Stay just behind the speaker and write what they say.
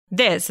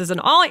This is an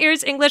All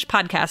Ears English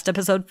podcast,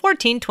 episode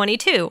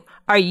 1422.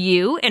 Are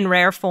you in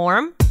rare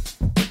form?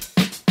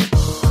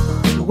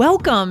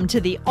 Welcome to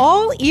the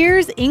All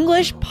Ears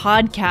English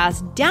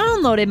podcast,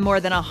 downloaded more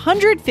than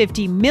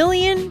 150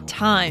 million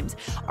times.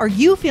 Are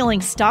you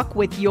feeling stuck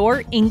with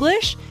your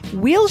English?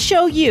 We'll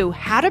show you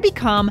how to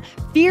become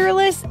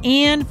fearless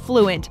and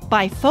fluent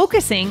by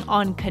focusing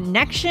on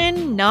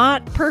connection,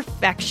 not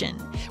perfection.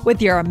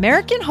 With your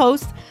American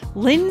host,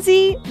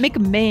 Lindsay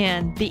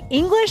McMahon, the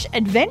English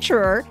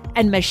adventurer,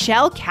 and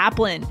Michelle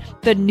Kaplan,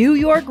 the New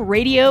York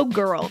radio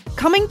girl,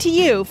 coming to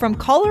you from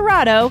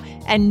Colorado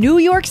and New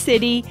York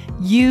City,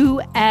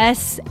 USA.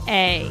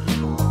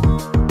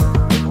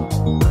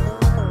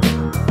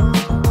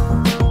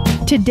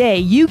 Today,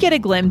 you get a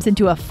glimpse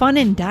into a fun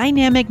and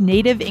dynamic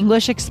native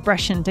English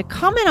expression to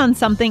comment on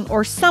something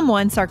or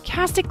someone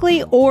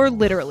sarcastically or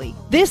literally.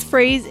 This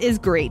phrase is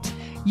great.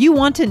 You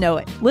want to know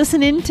it.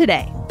 Listen in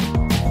today.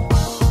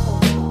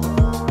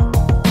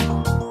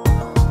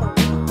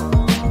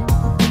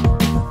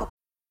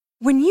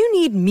 When you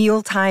need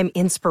mealtime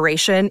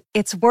inspiration,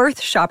 it's worth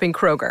shopping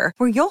Kroger,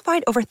 where you'll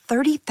find over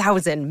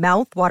 30,000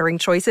 mouth-watering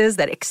choices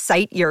that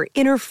excite your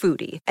inner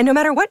foodie. And no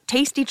matter what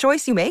tasty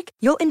choice you make,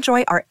 you'll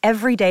enjoy our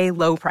everyday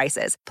low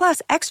prices,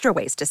 plus extra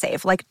ways to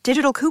save, like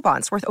digital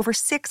coupons worth over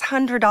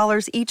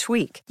 $600 each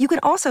week. You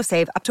can also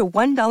save up to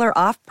 $1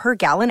 off per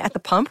gallon at the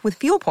pump with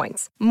fuel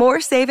points.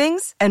 More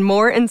savings and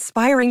more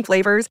inspiring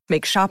flavors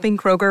make shopping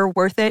Kroger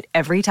worth it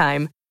every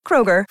time.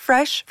 Kroger,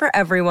 fresh for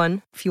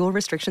everyone. Fuel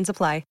restrictions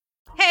apply.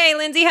 Hey,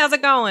 Lindsay, how's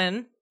it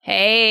going?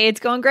 Hey, it's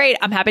going great.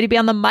 I'm happy to be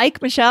on the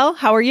mic, Michelle.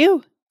 How are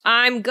you?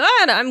 I'm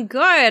good.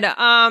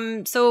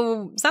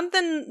 So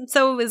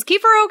is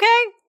Kiefer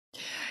okay?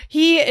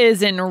 He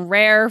is in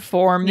rare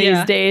form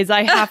these days,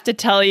 I have to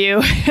tell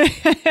you.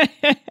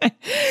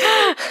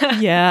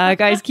 Yeah,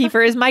 guys,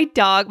 Kiefer is my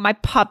dog, my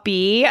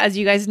puppy. As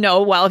you guys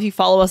know, well, if you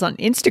follow us on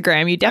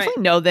Instagram, you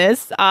definitely know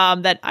this,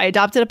 that I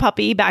adopted a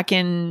puppy back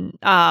in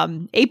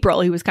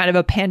April. He was kind of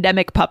a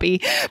pandemic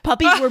puppy.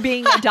 Puppies were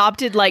being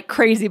adopted like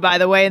crazy, by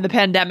the way, in the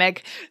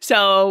pandemic.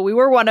 So we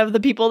were one of the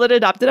people that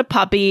adopted a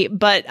puppy,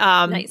 but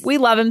we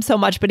love him so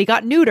much, but he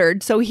got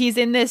neutered. So he's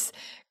in this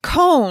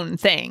cone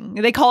thing.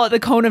 They call it the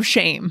cone of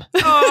shame.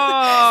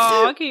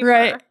 Oh,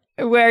 right.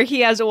 Where he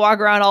has to walk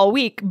around all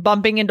week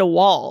bumping into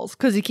walls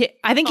because he can't.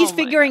 I think he's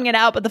figuring it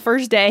out, but the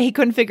first day he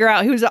couldn't figure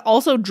out. He was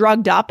also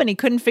drugged up and he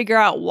couldn't figure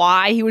out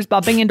why he was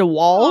bumping into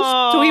walls.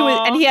 So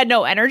he had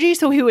no energy,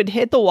 so he would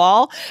hit the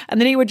wall and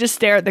then he would just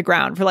stare at the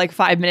ground for like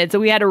 5 minutes. So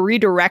we had to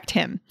redirect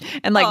him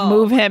and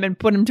move him and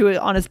put him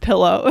on his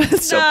pillow.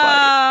 It's so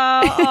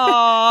funny.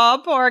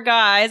 Oh, poor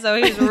guy. So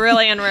he's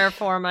really in rare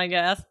form, I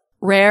guess.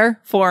 Rare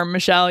form,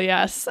 Michelle,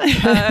 yes.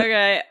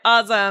 Okay,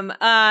 awesome.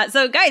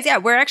 So guys,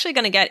 we're actually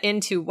going to get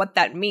into what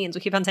that means. We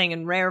keep on saying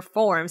in rare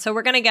form. So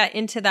we're going to get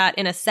into that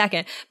in a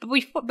second.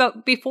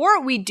 But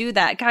before we do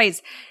that,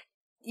 guys,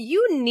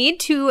 you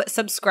need to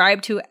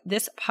subscribe to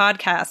this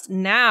podcast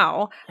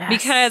now. Yes.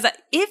 Because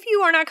if you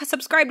are not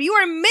subscribed, you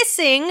are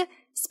missing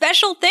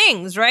special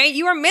things, right?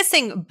 You are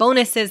missing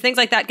bonuses, things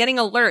like that, getting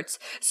alerts.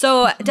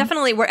 So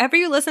definitely wherever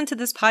you listen to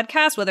this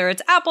podcast, whether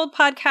it's Apple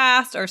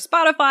Podcasts or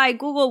Spotify,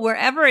 Google,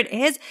 wherever it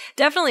is,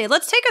 definitely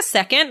let's take a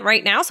second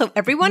right now so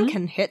everyone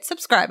can hit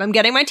subscribe. I'm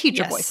getting my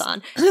teacher voice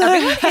on.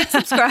 Everyone hit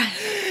subscribe.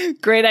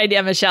 Great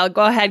idea, Michelle.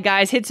 Go ahead,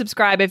 guys. Hit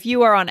subscribe. If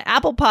you are on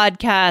Apple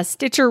Podcasts,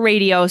 Stitcher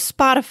Radio,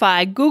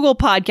 Spotify, Google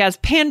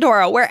Podcasts,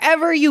 Pandora,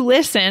 wherever you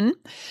listen,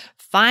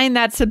 find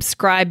that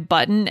subscribe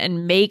button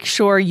and make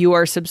sure you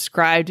are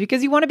subscribed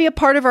because you want to be a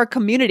part of our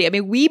community. I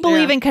mean, we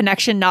believe in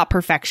connection, not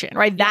perfection,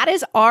 right? That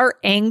is our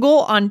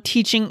angle on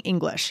teaching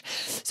English.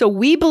 So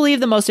we believe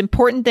the most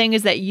important thing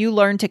is that you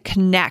learn to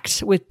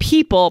connect with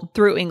people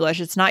through English.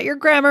 It's not your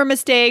grammar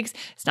mistakes.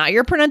 It's not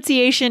your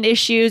pronunciation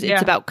issues.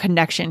 It's about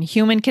connection,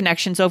 human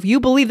connection. So if you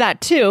believe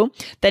that too,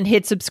 then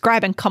hit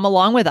subscribe and come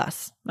along with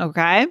us.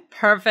 Okay?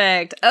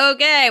 Perfect.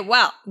 Okay.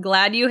 Well,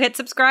 glad you hit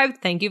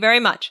subscribe. Thank you very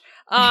much.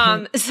 So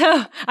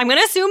I'm going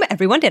to assume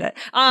everyone did it.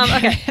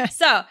 Okay.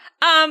 So,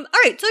 all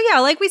right. So yeah,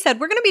 like we said,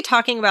 we're going to be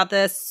talking about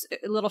this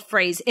little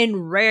phrase in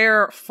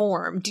rare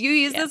form. Do you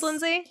use this,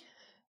 Lindsay?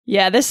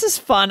 Yeah, this is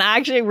fun. I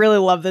actually really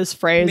love this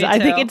phrase. I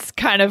think it's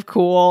kind of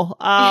cool.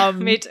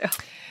 Me too.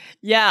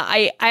 Yeah,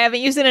 I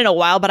haven't used it in a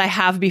while, but I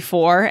have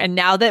before. And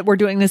now that we're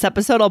doing this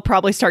episode, I'll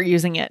probably start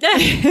using it.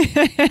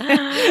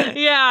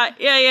 Yeah,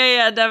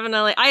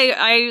 definitely.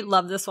 I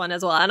love this one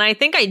as well. And I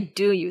think I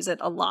do use it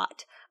a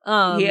lot.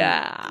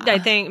 I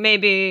think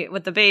maybe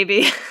with the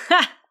baby.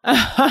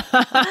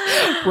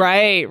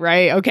 Right.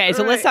 Okay,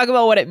 so let's talk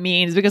about what it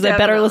means because I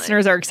bet our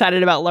listeners are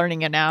excited about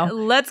learning it now.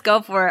 Let's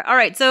go for it. All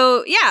right.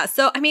 So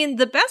I mean,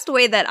 the best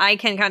way that I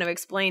can kind of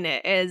explain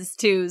it is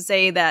to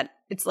say that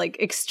it's like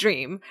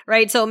extreme,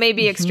 right? So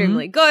maybe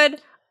extremely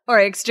good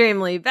or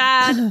extremely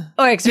bad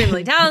or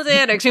extremely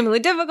talented, or extremely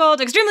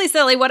difficult, extremely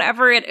silly,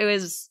 whatever it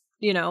is,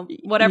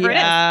 whatever it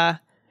is.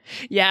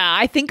 Yeah,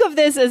 I think of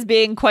this as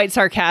being quite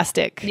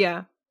sarcastic.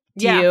 Yeah.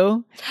 Do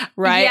you?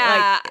 Right?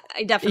 Yeah,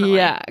 definitely.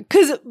 Yeah,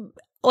 because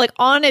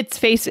on its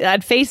face,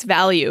 at face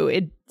value,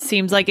 it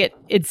seems like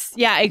it's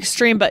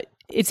extreme, but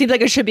it seems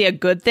like it should be a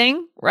good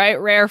thing, right?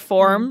 Rare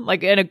form,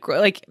 like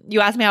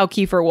you asked me how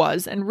Kiefer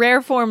was, and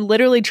rare form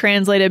literally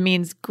translated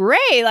means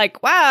great,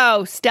 like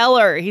wow,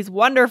 stellar, he's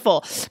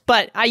wonderful.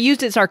 But I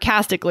used it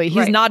sarcastically.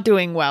 He's not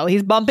doing well.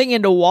 He's bumping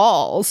into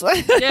walls.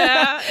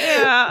 Yeah.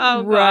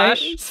 Oh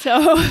gosh. Right?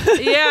 So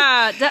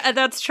yeah,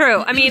 that's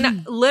true. I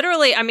mean,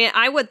 literally. I mean,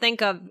 I would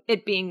think of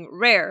it being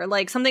rare,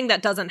 like something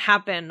that doesn't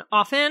happen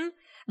often.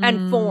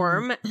 And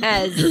form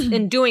as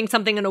in doing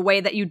something in a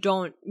way that you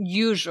don't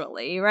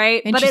usually,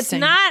 right? But it's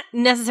not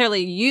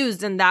necessarily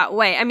used in that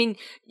way. I mean,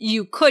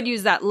 you could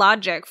use that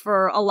logic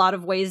for a lot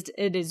of ways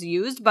it is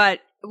used, but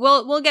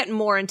we'll get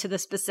more into the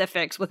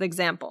specifics with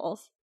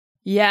examples.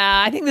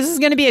 Yeah, I think this is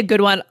going to be a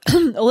good one.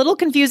 A little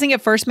confusing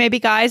at first,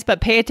 maybe, guys,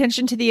 but pay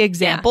attention to the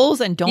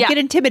examples and don't get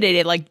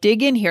intimidated. Like,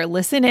 dig in here,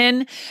 listen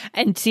in,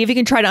 and see if you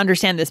can try to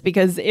understand this,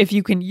 because if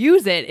you can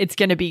use it, it's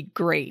going to be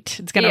great.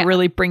 It's going to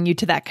really bring you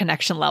to that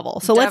connection level.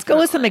 So let's go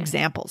with some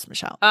examples,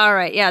 Michelle. All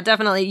right. Yeah,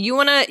 definitely. You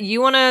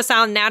wanna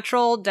sound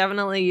natural?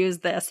 Definitely use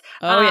this.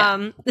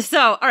 So,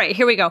 all right,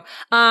 here we go.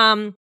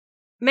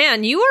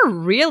 Man, you are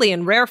really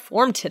in rare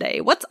form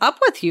today. What's up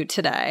with you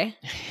today?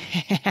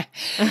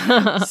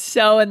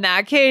 So in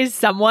that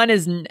case,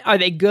 are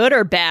they good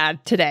or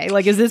bad today?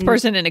 Like, is this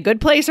person in a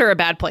good place or a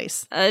bad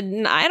place? I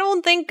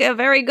don't think a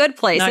very good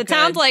place. Not it good.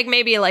 Sounds like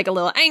maybe like a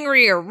little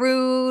angry or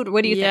rude.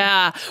 What do you think?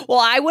 Yeah. Well,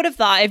 I would have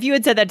thought, if you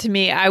had said that to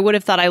me, I would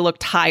have thought I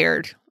looked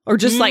tired or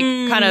just like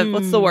kind of,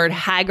 what's the word?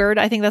 Haggard.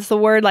 I think that's the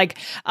word. Like,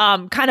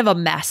 kind of a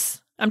mess.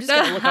 I'm just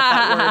going to look up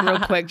that word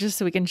real quick just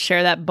so we can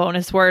share that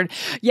bonus word.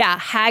 Yeah,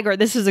 haggard.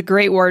 This is a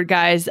great word,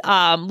 guys.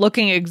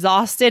 Looking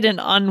exhausted and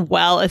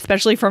unwell,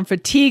 especially from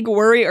fatigue,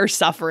 worry, or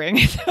suffering.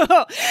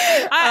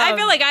 I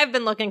feel like I've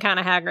been looking kind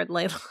of haggard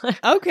lately.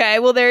 Okay,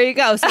 well, there you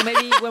go. So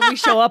maybe when we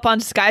show up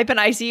on Skype and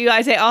I see you,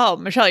 I say, oh,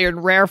 Michelle, you're in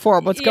rare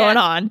form. What's going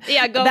on?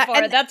 Yeah, go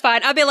for it. That's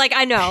fine. I'll be like,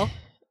 I know.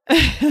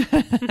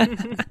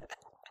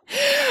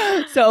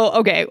 So,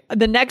 okay,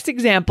 the next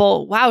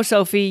example. Wow,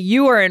 Sophie,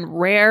 you are in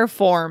rare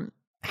form.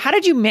 How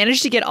did you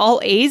manage to get all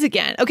A's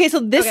again? Okay,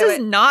 so this is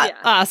not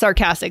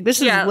sarcastic.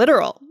 This is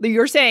literal.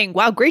 You're saying,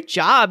 wow, great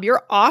job.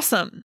 You're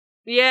awesome.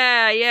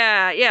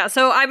 Yeah.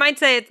 So I might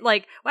say it's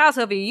like, wow,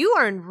 Sophie, you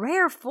are in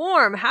rare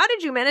form. How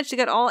did you manage to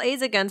get all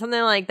A's again?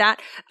 Something like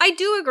that. I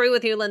do agree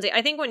with you, Lindsay.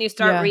 I think when you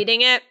start reading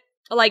it,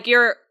 like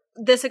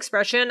this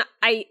expression,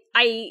 I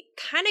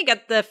kind of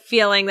get the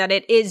feeling that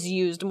it is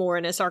used more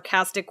in a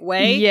sarcastic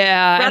way.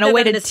 Yeah, rather and a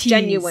way than to this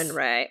genuine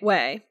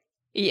way.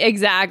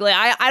 Exactly.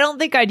 I don't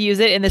think I'd use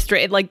it in the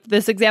straight, like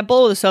this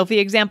example, the Sophie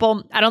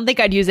example. I don't think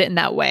I'd use it in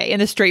that way,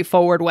 in the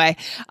straightforward way.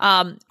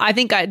 I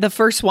think the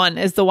first one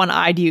is the one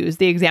I'd use.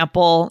 The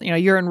example,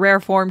 you're in rare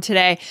form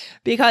today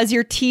because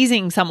you're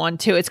teasing someone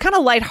too. It's kind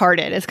of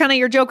lighthearted. It's kind of,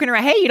 you're joking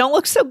around. Hey, you don't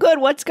look so good.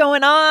 What's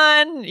going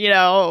on? You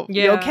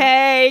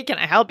okay? Can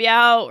I help you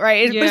out?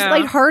 Right. It's just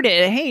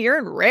lighthearted. Hey, you're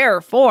in rare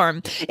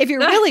form. If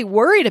you're really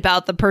worried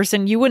about the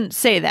person, you wouldn't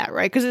say that,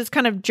 right? Because it's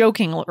kind of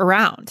joking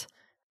around.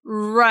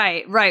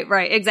 Right.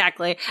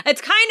 Exactly.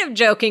 It's kind of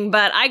joking,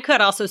 but I could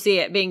also see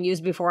it being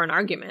used before an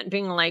argument,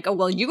 being like, oh,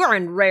 well, you are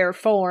in rare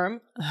form.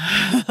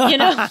 I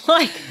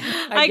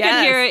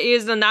could hear it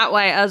used in that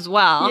way as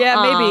well. Yeah,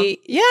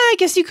 maybe. Yeah, I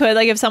guess you could.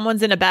 Like if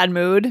someone's in a bad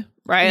mood,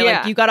 right? Yeah.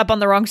 Like you got up on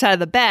the wrong side of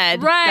the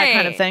bed, that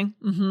kind of thing.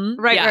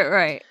 Mm-hmm.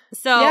 Right.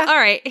 So, all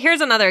right,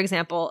 here's another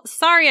example.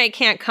 Sorry, I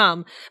can't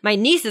come. My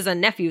nieces and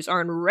nephews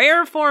are in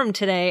rare form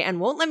today and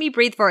won't let me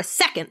breathe for a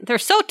second. They're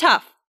so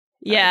tough.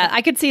 Yeah,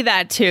 I could see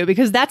that too,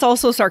 because that's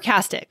also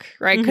sarcastic,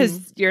 right?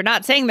 Because you're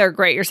not saying they're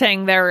great. You're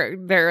saying they're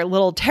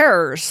little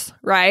terrors,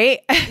 right?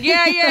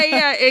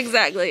 Yeah,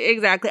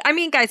 exactly. I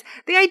mean, guys,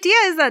 the idea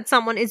is that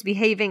someone is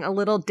behaving a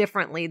little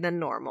differently than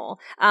normal.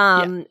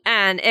 And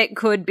it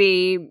could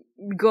be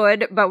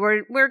good, but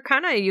we're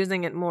kind of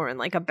using it more in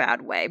like a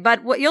bad way.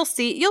 But what you'll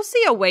see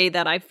a way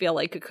that I feel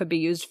like it could be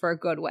used for a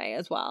good way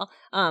as well,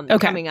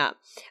 coming up.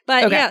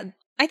 But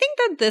I think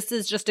that this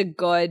is just a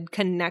good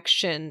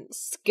connection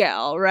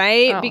skill,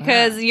 right?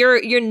 Because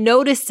you're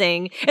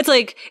noticing. It's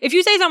like if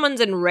you say someone's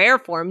in rare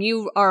form,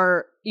 you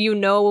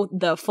know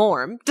the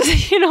form.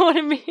 You know what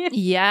I mean?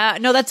 Yeah.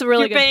 No, that's a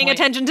really good point. You're paying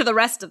attention to the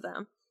rest of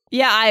them.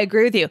 Yeah, I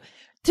agree with you.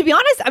 To be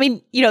honest, I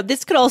mean,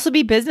 this could also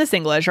be business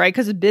English, right?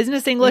 Because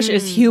business English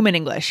is human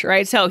English,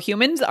 right? So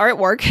humans are at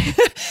work.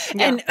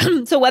 And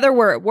so whether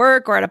we're at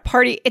work or at a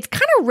party, it's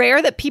kind of rare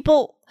that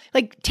people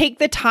like take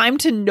the time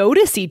to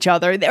notice each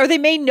other, or they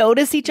may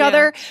notice each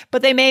other,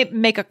 but they may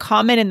make a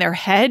comment in their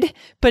head,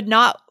 but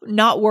not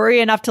worry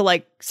enough to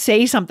like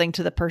say something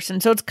to the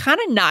person. So it's kind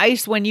of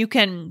nice when you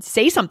can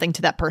say something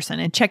to that person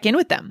and check in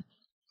with them.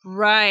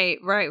 Right.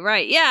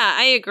 Yeah,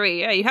 I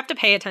agree. Yeah, you have to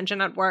pay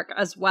attention at work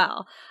as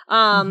well.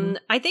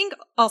 I think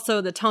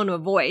also the tone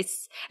of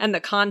voice and the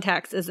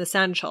context is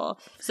essential.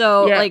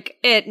 So like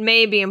it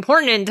may be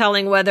important in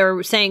telling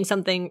whether saying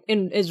something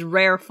is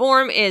rare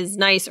form is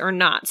nice or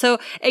not. So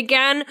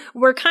again,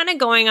 we're kind of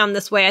going on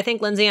this way. I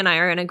think Lindsay and I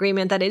are in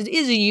agreement that it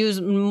is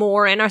used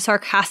more in a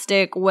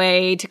sarcastic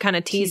way to kind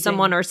of tease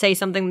someone or say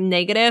something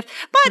negative.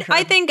 But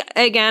I think,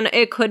 again,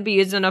 it could be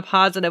used in a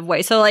positive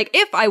way. So like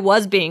if I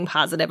was being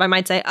positive, I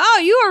might say,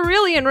 oh, you are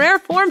really in rare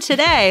form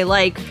today.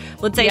 Like,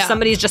 let's say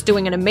somebody's just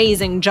doing an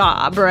amazing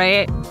job,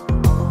 right?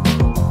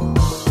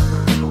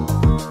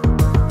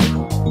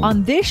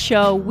 On this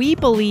show, we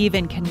believe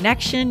in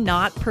connection,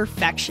 not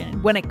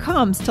perfection, when it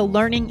comes to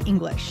learning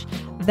English.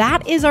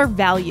 That is our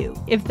value.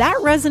 If that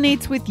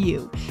resonates with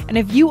you, and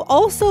if you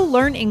also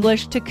learn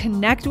English to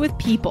connect with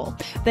people,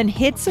 then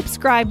hit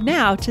subscribe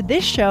now to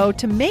this show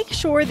to make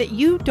sure that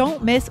you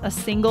don't miss a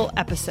single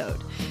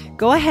episode.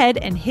 Go ahead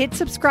and hit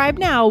subscribe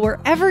now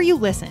wherever you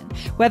listen,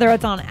 whether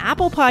it's on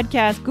Apple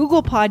Podcasts,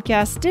 Google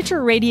Podcasts,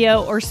 Stitcher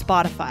Radio, or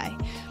Spotify.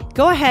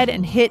 Go ahead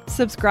and hit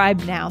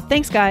subscribe now.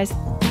 Thanks, guys.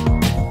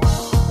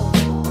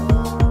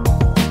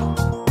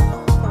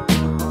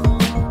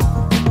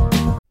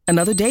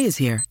 Another day is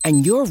here,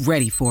 and you're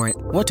ready for it.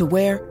 What to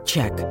wear?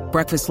 Check.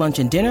 Breakfast, lunch,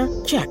 and dinner?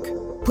 Check.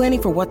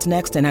 Planning for what's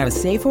next and how to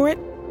save for it?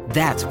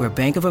 That's where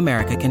Bank of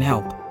America can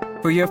help.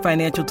 For your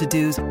financial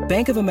to-dos,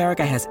 Bank of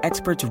America has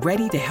experts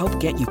ready to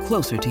help get you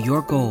closer to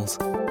your goals.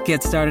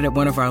 Get started at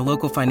one of our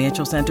local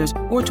financial centers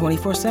or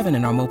 24/7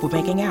 in our mobile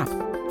banking app.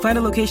 Find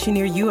a location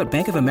near you at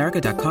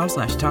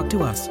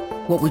bankofamerica.com/talktous.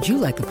 What would you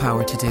like the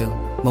power to do?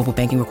 Mobile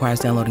banking requires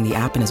downloading the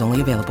app and is only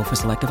available for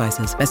select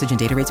devices. Message and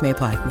data rates may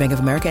apply. Bank of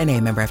America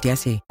N.A., member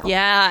FDIC.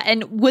 Yeah.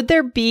 And would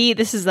there be,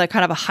 this is a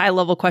kind of a high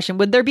level question,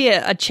 would there be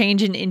a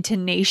change in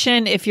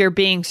intonation if you're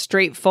being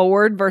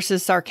straightforward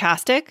versus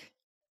sarcastic?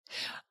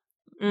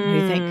 What do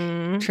you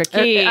think?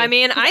 Tricky. I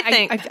mean, I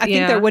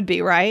think there would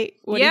be, right?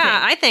 What do you think?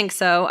 I think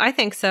so.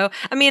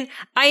 I mean,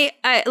 I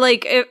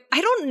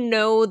don't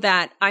know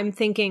that I'm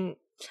thinking.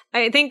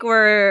 I think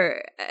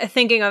we're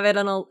thinking of it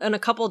in a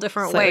couple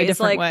different ways.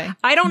 Different way.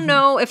 I don't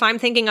know if I'm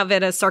thinking of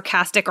it as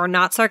sarcastic or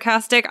not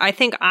sarcastic. I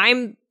think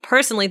I'm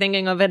personally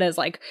thinking of it as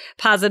like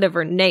positive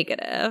or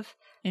negative.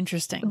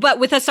 Interesting. But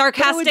with a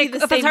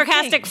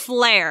sarcastic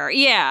flair.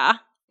 Yeah.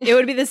 It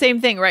would be the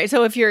same thing, right?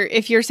 So if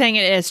you're saying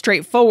it in a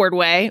straightforward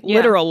way,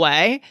 literal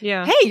way,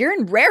 hey, you're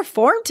in rare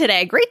form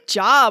today. Great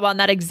job on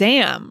that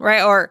exam,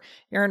 right? Or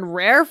you're in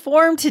rare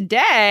form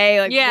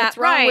today. Like, what's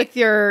wrong with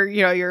your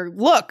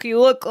look? You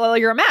look,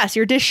 you're a mess.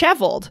 You're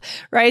disheveled,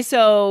 right?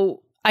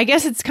 So I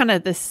guess it's kind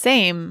of the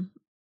same,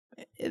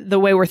 the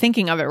way we're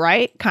thinking of it,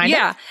 right? Kind of.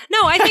 Yeah. No,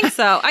 I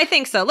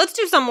think so. Let's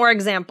do some more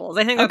examples.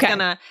 I think that's going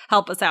to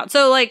help us out.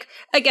 So like,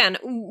 again,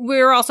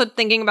 we're also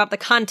thinking about the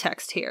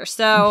context here.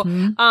 So,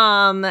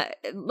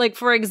 like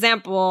for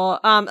example,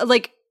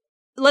 like,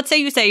 let's say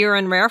you say you're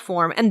in rare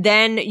form and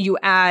then you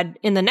add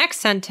in the next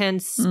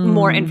sentence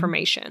more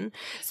information.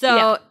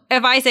 So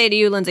if I say to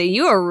you, Lindsay,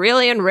 you are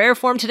really in rare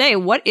form today.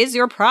 What is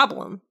your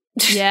problem?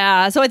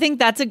 Yeah. So I think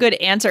that's a good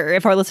answer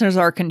if our listeners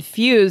are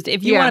confused.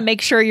 If you want to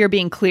make sure you're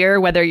being clear,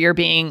 whether you're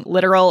being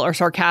literal or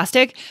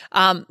sarcastic,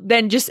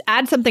 then just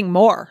add something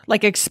more,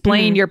 like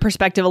explain your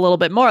perspective a little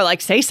bit more,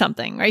 like say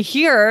something right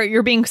here.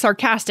 You're being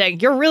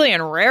sarcastic. You're really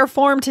in rare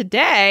form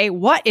today.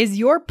 What is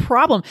your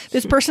problem?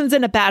 This person's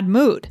in a bad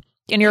mood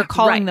and you're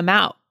calling them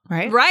out.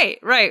 Right?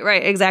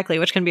 Right. Exactly.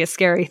 Which can be a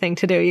scary thing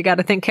to do. You got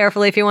to think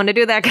carefully if you want to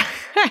do that. Okay.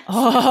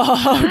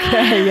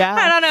 Yeah.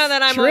 I don't know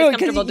that I'm always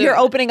comfortable doing. You're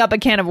opening up a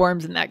can of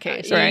worms in that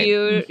case, right?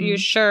 You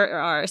sure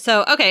are.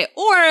 So, okay.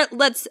 Or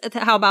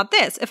how about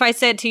this? If I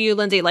said to you,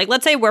 Lindsay, like,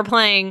 let's say we're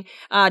playing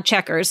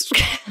checkers.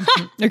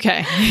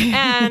 Okay.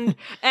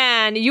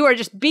 and you are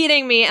just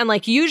beating me and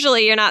like,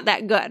 usually you're not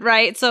that good,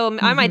 right? So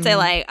I might say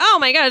like, oh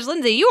my gosh,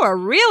 Lindsay, you are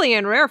really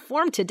in rare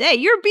form today.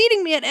 You're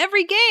beating me at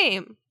every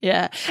game.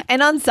 Yeah.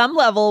 And on some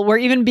level, we're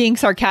even being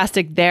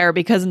sarcastic there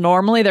because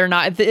normally they're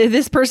not,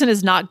 this person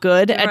is not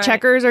good at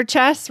checkers or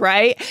chess,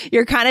 right?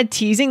 You're kind of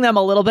teasing them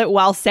a little bit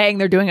while saying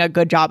they're doing a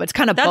good job. It's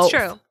kind of both.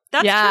 True.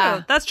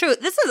 That's true.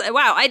 This is,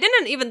 wow. I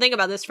didn't even think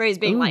about this phrase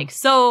being like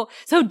so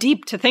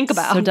deep to think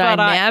about. So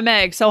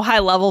dynamic, so high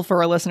level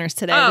for our listeners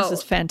today. This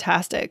is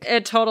fantastic.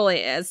 It totally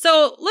is.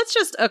 So let's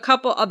just a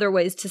couple other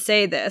ways to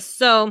say this.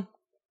 So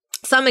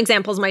some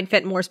examples might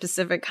fit more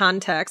specific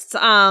contexts.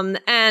 And,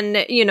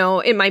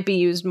 it might be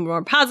used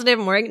more positive,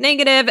 more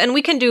negative. And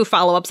we can do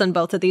follow-ups on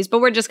both of these,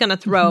 but we're just going to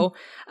throw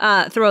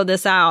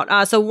this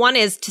out. So one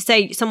is to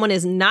say someone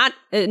is not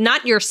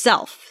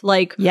yourself.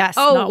 Like, yes,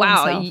 oh,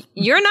 wow,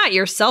 you're not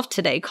yourself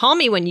today. Call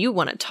me when you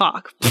want to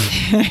talk.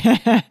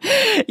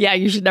 Yeah,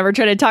 you should never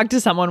try to talk to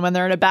someone when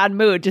they're in a bad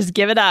mood. Just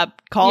give it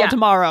up. Call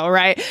tomorrow,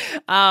 right?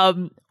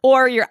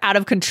 Or you're out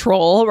of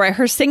control, right?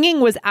 Her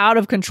singing was out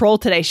of control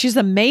today. She's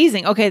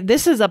amazing. Okay,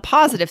 this is a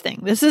positive thing.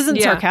 This isn't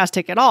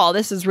sarcastic at all.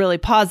 This is really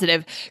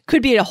positive.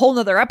 Could be a whole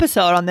nother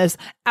episode on this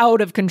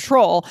out of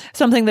control,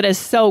 something that is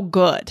so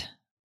good.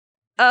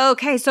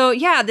 Okay, so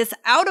this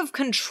out of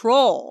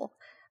control.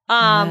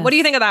 What do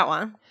you think of that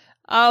one?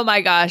 Oh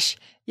my gosh.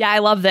 Yeah, I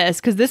love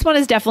this because this one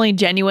is definitely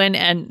genuine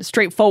and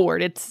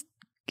straightforward.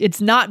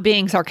 It's not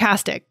being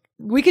sarcastic.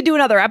 We could do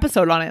another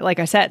episode on it, like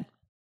I said.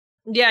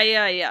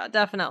 Yeah,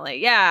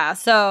 definitely. Yeah.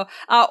 So,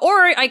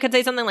 or I could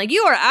say something like,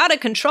 you are out of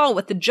control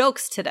with the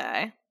jokes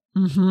today.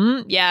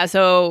 Mm-hmm. Yeah.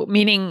 So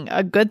meaning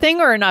a good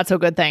thing or a not so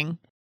good thing?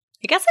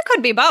 I guess it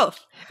could be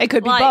both. It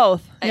could be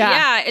both.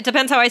 Yeah, it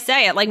depends how I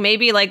say it. Like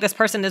maybe like this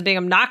person is being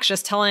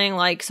obnoxious telling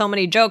like so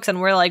many jokes and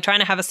we're like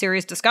trying to have a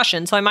serious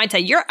discussion. So I might say,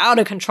 you're out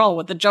of control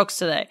with the jokes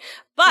today.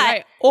 But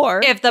right.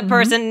 Or if the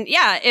person,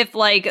 if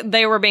like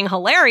they were being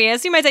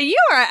hilarious, you might say, you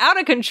are out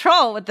of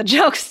control with the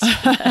jokes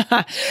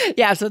today.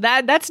 Yeah, so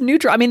that's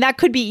neutral. I mean, that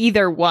could be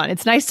either one.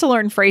 It's nice to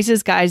learn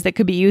phrases, guys, that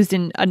could be used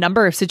in a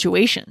number of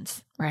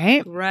situations,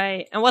 right?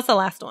 Right. And what's the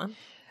last one?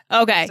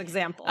 Okay. Just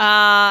example.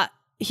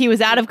 He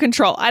was out of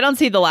control. I don't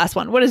see the last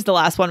one. What is the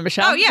last one,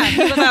 Michelle? Oh, yeah.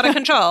 He was out of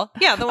control.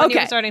 Yeah, the one you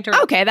were starting to read.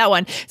 Okay, that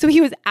one. So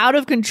he was out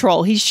of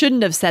control. He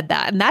shouldn't have said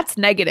that. And that's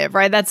negative,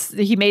 right?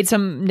 He made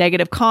some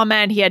negative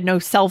comment. He had no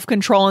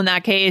self-control in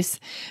that case,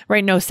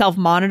 right? No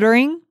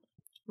self-monitoring.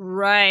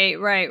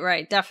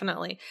 Right.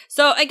 Definitely.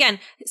 So again,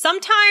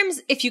 sometimes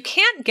if you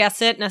can't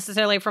guess it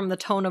necessarily from the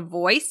tone of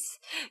voice,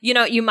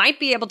 you might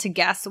be able to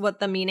guess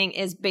what the meaning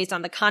is based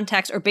on the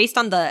context or based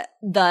on the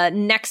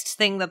next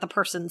thing that the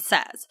person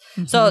says.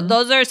 Mm-hmm. So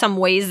those are some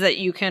ways that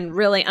you can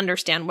really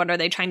understand what are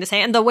they trying to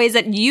say and the ways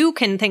that you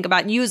can think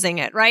about using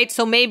it, right?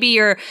 So maybe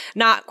you're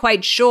not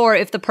quite sure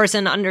if the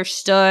person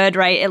understood,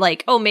 right?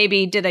 Like, oh,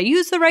 maybe did I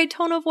use the right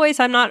tone of voice?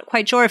 I'm not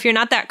quite sure. If you're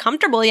not that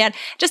comfortable yet,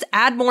 just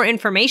add more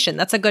information.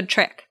 That's a good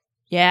trick.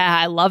 Yeah,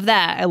 I love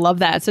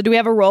that. So do we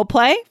have a role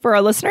play for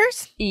our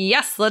listeners?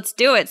 Yes, let's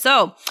do it.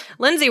 So,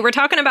 Lindsay, we're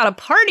talking about a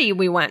party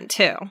we went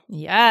to.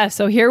 Yeah,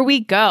 so here we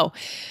go.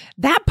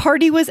 That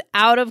party was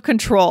out of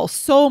control.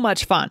 So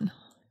much fun.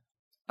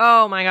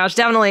 Oh my gosh,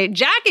 definitely.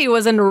 Jackie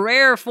was in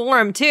rare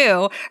form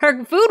too.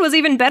 Her food was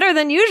even better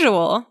than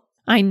usual.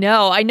 I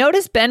know. I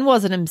noticed Ben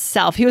wasn't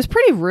himself. He was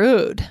pretty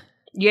rude.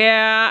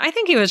 Yeah, I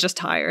think he was just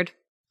tired.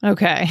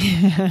 Okay.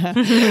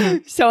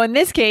 So in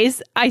this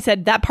case, I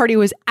said that party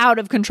was out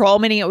of control,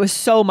 meaning it was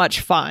so much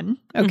fun.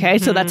 Okay.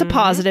 So that's a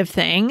positive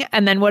thing.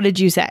 And then what did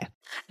you say?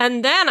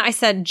 And then I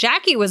said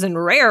Jackie was in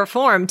rare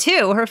form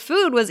too. Her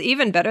food was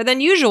even better than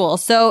usual.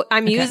 So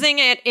I'm using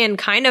it in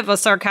kind of a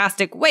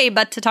sarcastic way,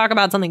 but to talk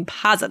about something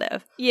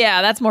positive.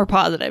 Yeah, that's more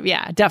positive.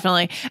 Yeah,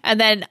 definitely.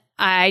 And then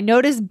I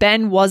noticed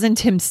Ben wasn't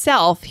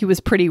himself. He was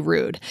pretty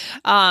rude.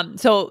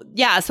 So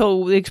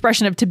the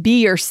expression of to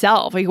be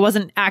yourself, he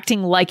wasn't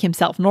acting like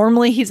himself.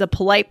 Normally he's a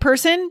polite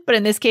person, but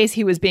in this case,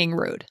 he was being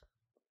rude.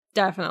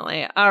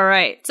 Definitely. All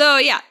right. So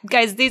yeah,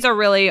 guys, these are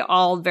really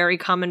all very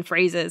common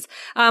phrases.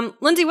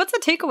 Lindsay, what's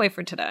the takeaway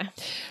for today?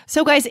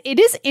 So guys, it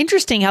is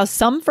interesting how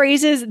some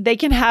phrases, they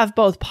can have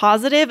both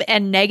positive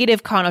and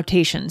negative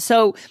connotations.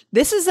 So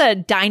this is a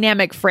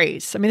dynamic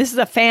phrase. I mean, this is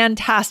a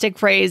fantastic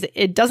phrase.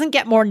 It doesn't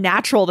get more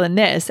natural than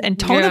this. And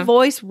tone of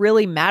voice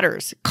really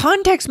matters.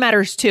 Context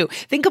matters too.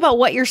 Think about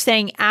what you're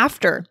saying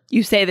after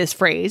you say this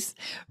phrase,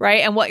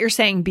 right? And what you're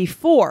saying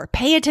before.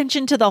 Pay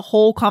attention to the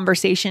whole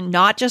conversation,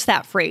 not just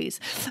that phrase.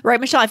 Right,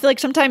 Michelle? I feel like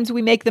sometimes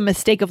we make the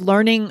mistake of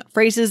learning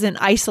phrases in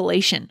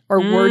isolation or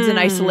words in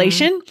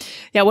isolation.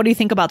 Yeah, what do you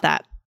think about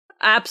that?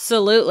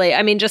 Absolutely.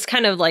 I mean, just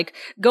kind of like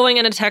going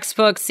in a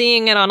textbook,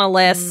 seeing it on a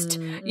list,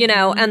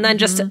 and then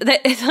just,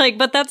 it's like,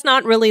 but that's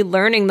not really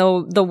learning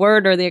the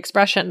word or the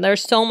expression.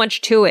 There's so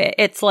much to it.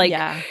 It's like,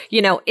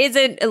 is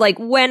it like,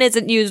 when is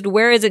it used?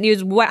 Where is it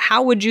used?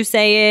 How would you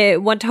say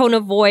it? What tone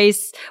of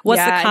voice?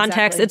 What's the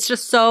context? Exactly. It's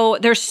just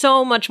there's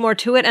so much more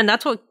to it. And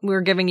that's what we're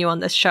giving you on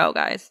this show,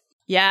 guys.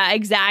 Yeah,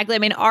 exactly. I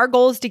mean, our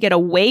goal is to get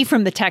away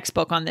from the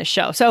textbook on this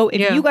show. So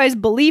if you guys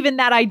believe in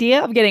that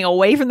idea of getting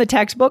away from the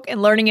textbook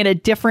and learning in a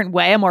different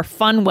way, a more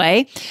fun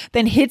way,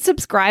 then hit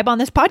subscribe on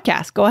this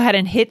podcast. Go ahead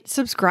and hit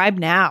subscribe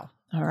now.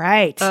 All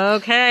right.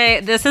 Okay.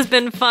 This has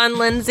been fun,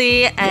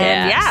 Lindsay.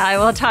 And I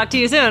will talk to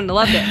you soon.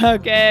 Loved it.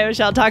 Okay,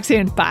 Michelle. Talk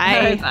soon.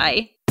 Bye.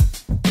 Bye.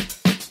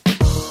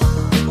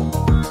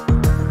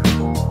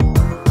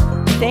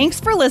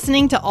 Thanks for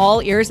listening to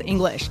All Ears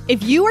English.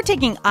 If you are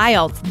taking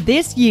IELTS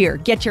this year,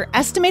 get your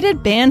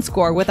estimated band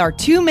score with our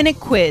 2-minute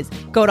quiz.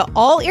 Go to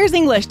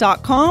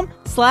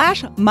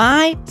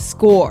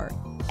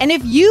allearsenglish.com/myscore. And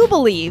if you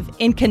believe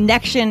in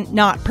connection,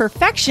 not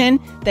perfection,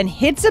 then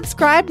hit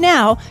subscribe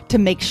now to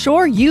make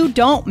sure you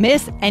don't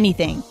miss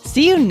anything.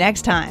 See you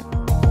next time.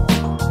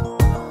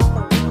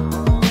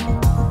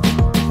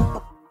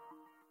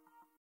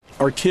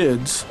 Our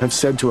kids have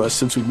said to us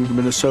since we moved to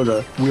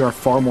Minnesota, we are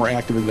far more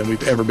active than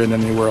we've ever been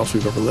anywhere else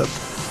we've ever lived.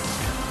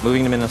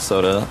 Moving to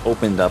Minnesota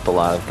opened up a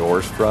lot of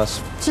doors for us.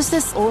 Just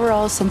this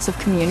overall sense of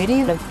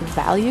community, of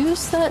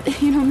values that,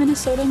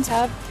 Minnesotans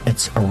have.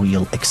 It's a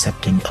real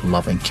accepting,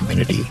 loving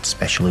community,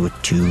 especially with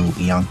 2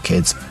 young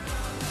kids.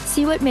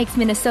 See what makes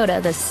Minnesota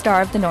the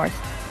star of the North.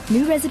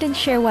 New residents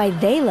share why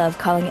they love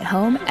calling it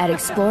home at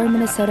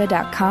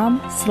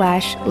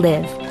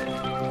exploreminnesota.com/live.